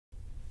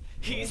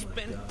He's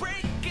been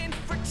breaking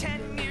for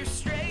 10 years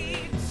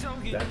straight, so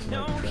you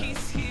know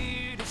he's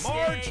here to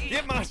Marge, stay.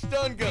 get my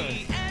stun gun.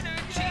 The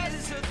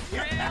energy's a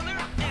thriller,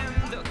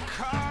 and the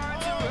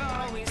cards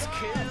are always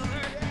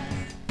killer.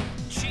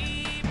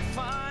 Cheap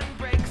fun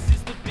breaks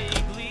is the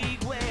big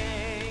league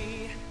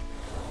way.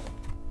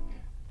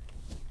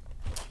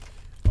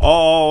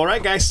 All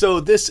right, guys.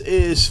 So this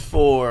is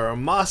for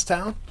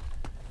Mostown,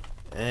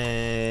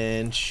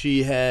 and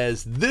she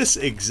has this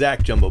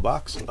exact jumbo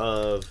box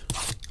of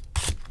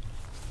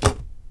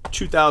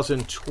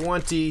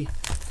 2020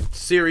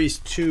 Series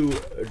 2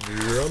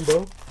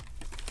 Jumbo.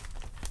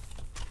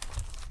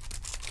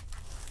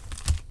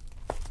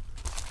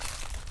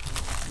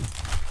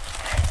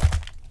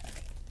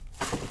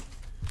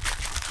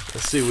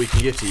 Let's see what we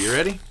can get to. You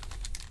ready?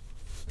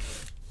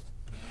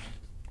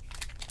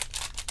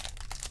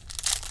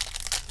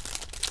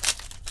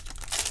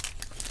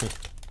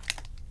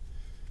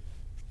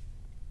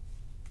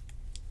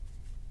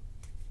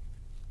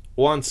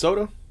 Juan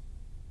Soto,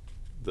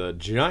 the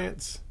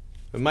Giants,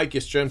 Mike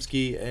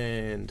Yastrzemski,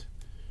 and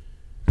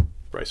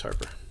Bryce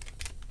Harper.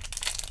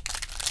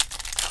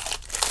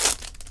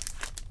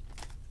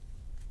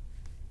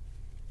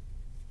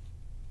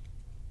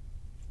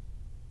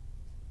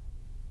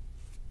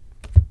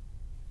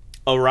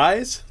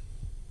 Arise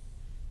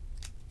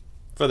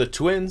for the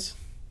Twins.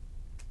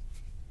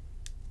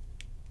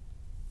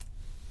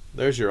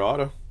 There's your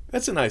auto.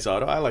 That's a nice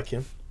auto. I like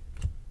him.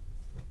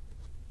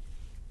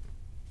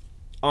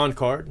 On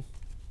card,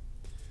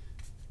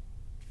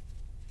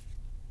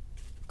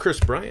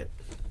 Chris Bryant.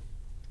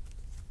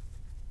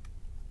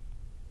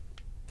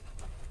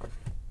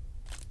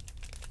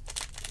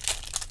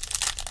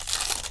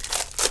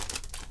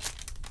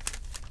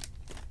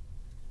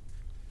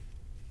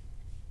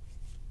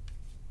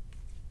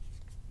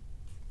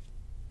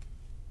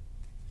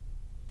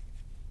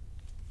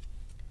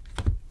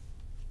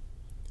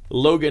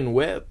 Logan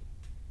Webb,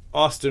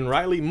 Austin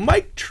Riley,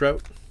 Mike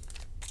Trout.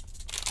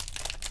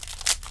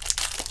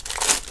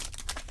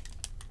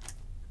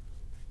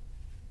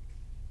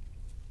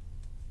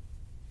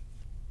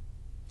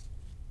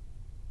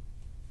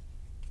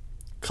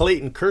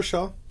 Clayton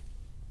Kershaw.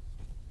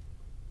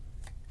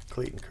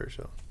 Clayton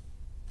Kershaw.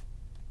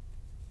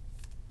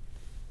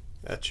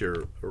 That's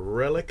your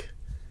relic.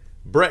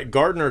 Brett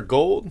Gardner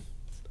Gold.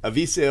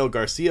 Avisail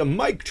Garcia.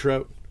 Mike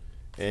Trout.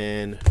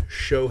 And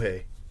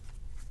Shohei.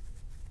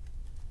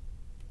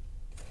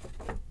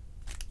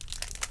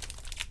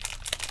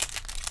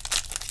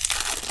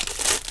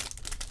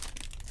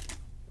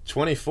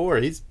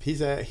 $24.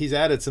 He's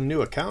added some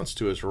new accounts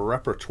to his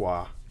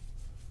repertoire.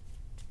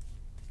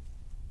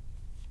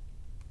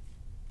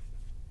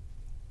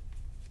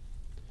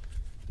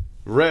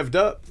 Revved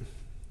up.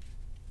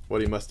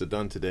 What he must have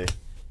done today.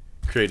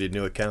 Created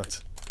new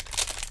accounts.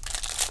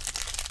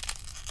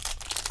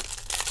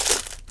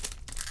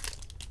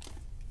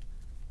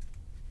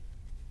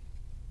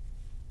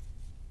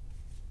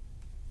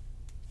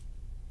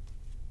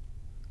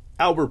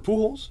 Albert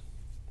Pujols.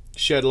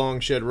 Shed long,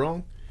 shed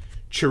wrong.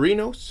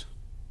 Chirinos.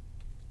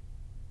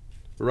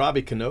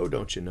 Robbie Cano,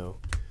 don't you know?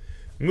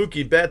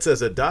 Mookie Betts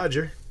as a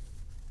Dodger.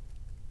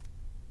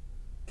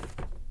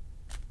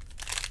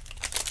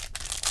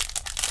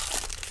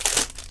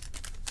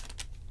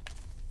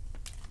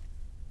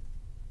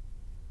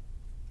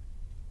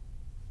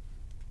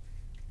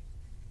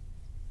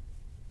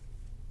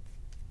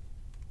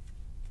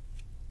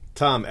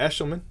 Tom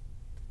Eshelman,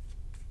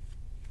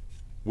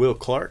 Will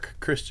Clark,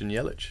 Christian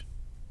Yelich.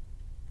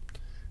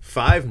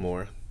 5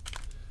 more.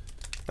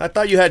 I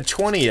thought you had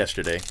 20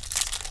 yesterday.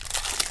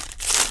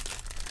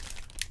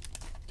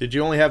 Did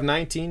you only have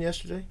 19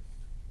 yesterday?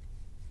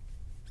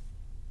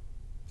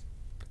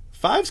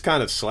 5's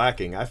kind of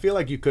slacking. I feel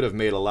like you could have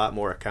made a lot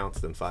more accounts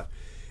than 5.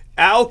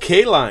 Al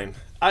Kaline.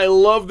 I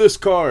love this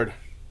card.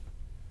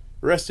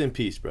 Rest in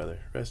peace, brother.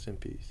 Rest in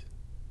peace.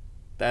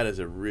 That is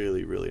a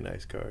really, really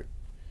nice card.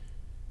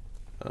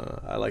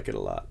 I like it a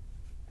lot.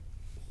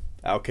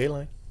 Al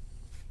Kaline.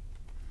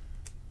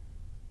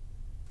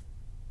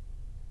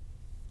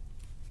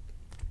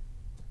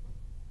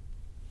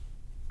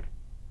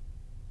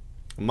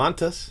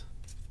 Montas.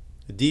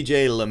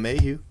 DJ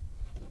LeMahieu.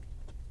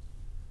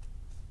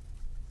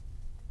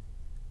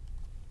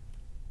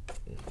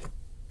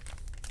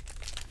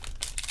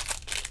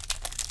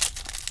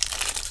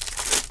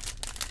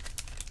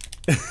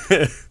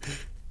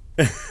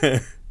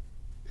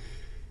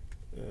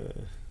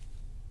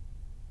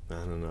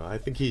 I don't know. I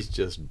think he's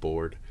just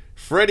bored.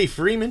 Freddie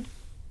Freeman.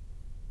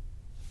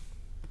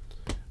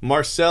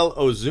 Marcell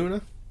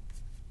Ozuna.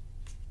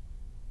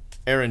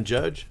 Aaron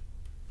Judge.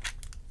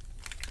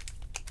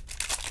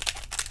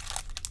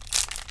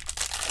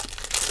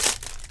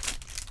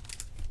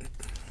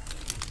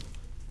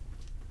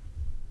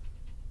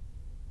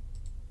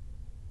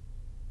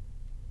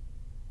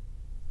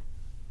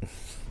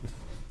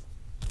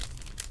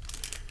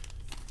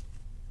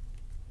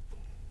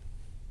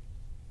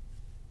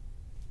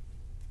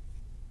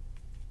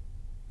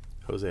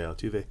 Jose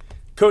Altuve.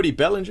 Cody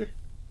Bellinger.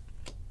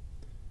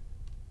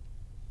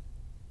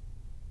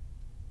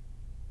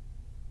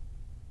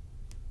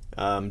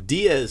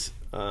 Diaz,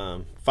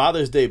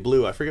 Father's Day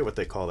Blue. I forget what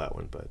they call that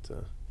one, but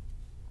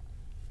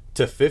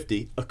to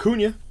 50.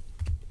 Acuna.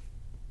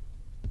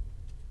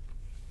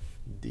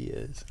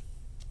 Diaz.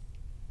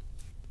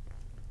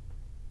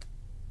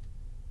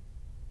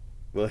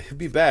 Well, he'll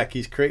be back.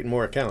 He's creating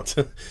more accounts.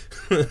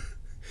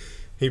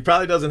 He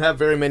probably doesn't have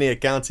very many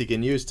accounts he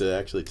can use to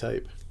actually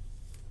type.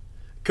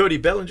 Cody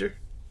Bellinger.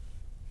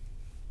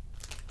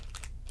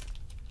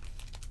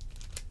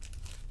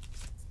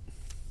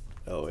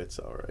 Oh, it's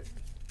all right.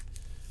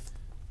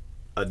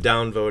 A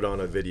downvote on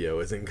a video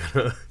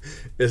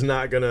is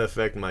not gonna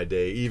affect my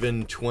day.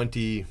 Even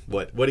 20,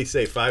 what do you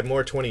say? 5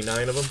 more,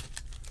 29 of them.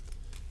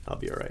 I'll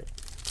be all right.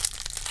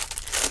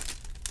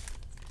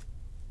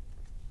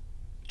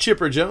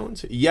 Chipper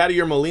Jones,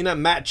 Yadier Molina,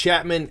 Matt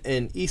Chapman,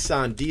 and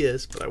Isan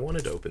Diaz. But I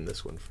wanted to open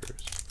this one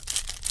first.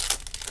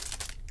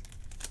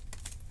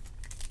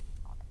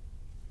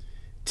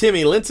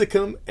 Timmy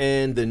Lincecum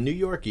and the New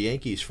York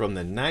Yankees from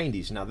the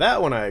 90s. Now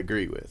that one I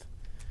agree with.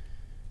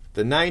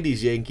 The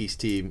 90s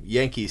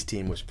Yankees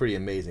team was pretty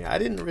amazing. I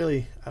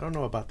don't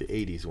know about the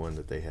 80s one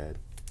that they had.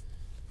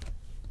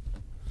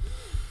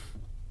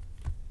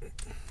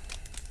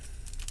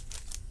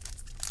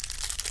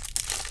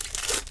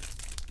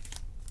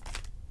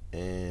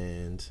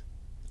 And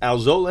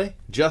Alzole,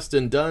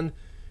 Justin Dunn,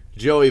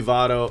 Joey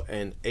Votto,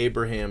 and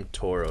Abraham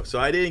Toro. So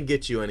I didn't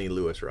get you any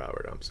Lewis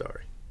Robert. I'm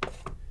sorry.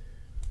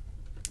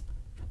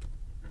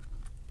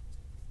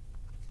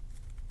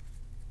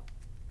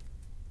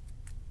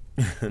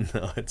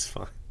 No, it's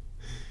fine.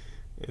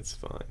 It's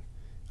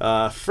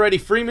fine. Freddie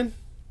Freeman,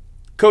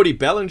 Cody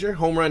Bellinger,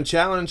 Home Run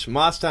Challenge,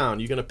 Mostown.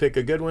 You gonna pick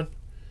a good one?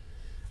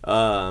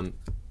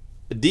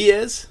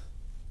 Diaz,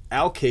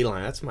 Al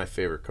Kaline. That's my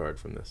favorite card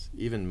from this.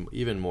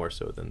 Even more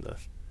so than the.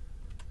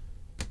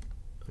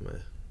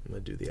 I'm gonna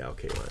do the Al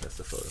Kaline. That's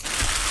the photo.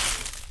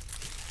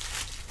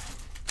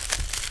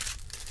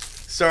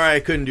 Sorry, I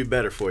couldn't do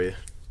better for you.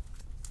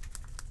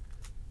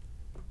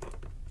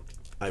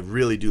 I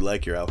really do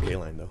like your Al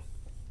Kaline though.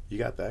 You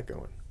got that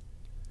going.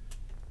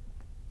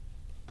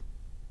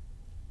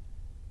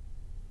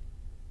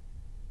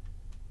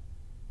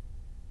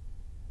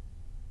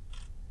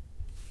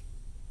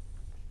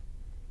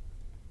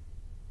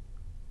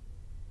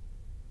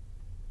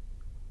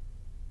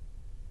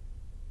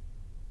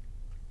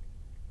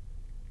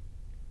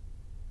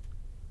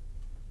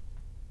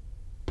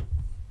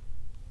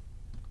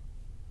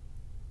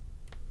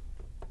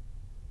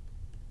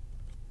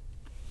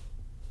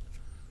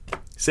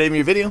 Save me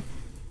your video.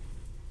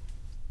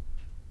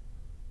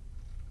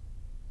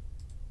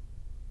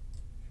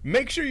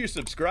 Make sure you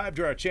subscribe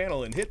to our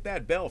channel and hit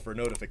that bell for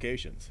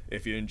notifications.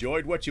 If you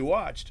enjoyed what you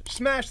watched,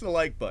 smash the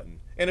like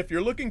button. And if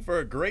you're looking for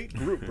a great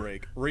group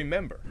break,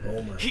 remember.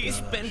 He's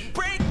been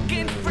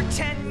breaking for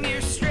 10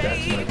 years straight.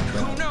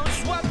 Who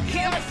knows what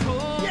he'll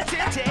pull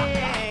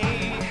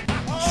today?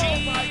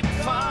 Cheap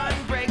fun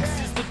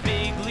breaks is the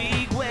big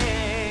league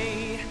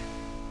way.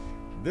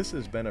 This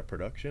has been a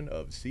production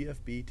of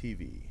CFB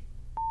TV.